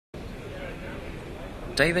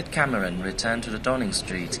David Cameron returned to the Downing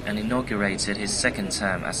Street and inaugurated his second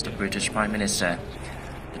term as the British Prime Minister.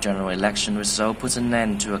 The general election result put an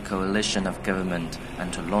end to a coalition of government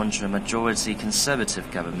and to launch a majority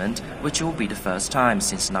Conservative government, which will be the first time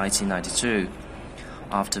since 1992.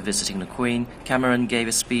 After visiting the Queen, Cameron gave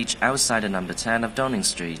a speech outside the number 10 of Downing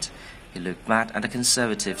Street. He looked back at the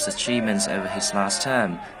Conservatives' achievements over his last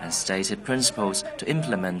term and stated principles to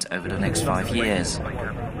implement over the next 5 years.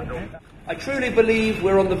 I truly believe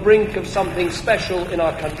we're on the brink of something special in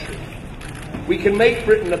our country. We can make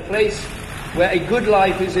Britain a place where a good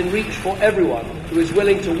life is in reach for everyone who is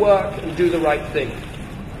willing to work and do the right thing.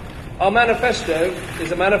 Our manifesto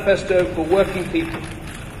is a manifesto for working people,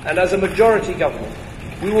 and as a majority government,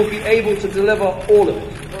 we will be able to deliver all of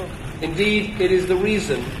it. Indeed, it is the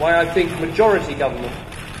reason why I think majority government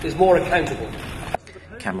is more accountable.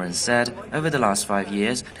 Cameron said, over the last 5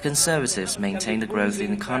 years, the Conservatives maintained the growth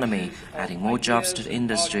in the economy, adding more jobs to the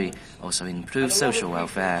industry, also improved social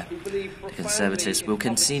welfare. The Conservatives will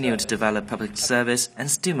continue to develop public service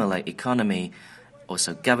and stimulate economy,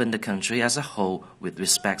 also govern the country as a whole with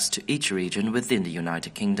respect to each region within the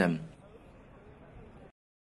United Kingdom.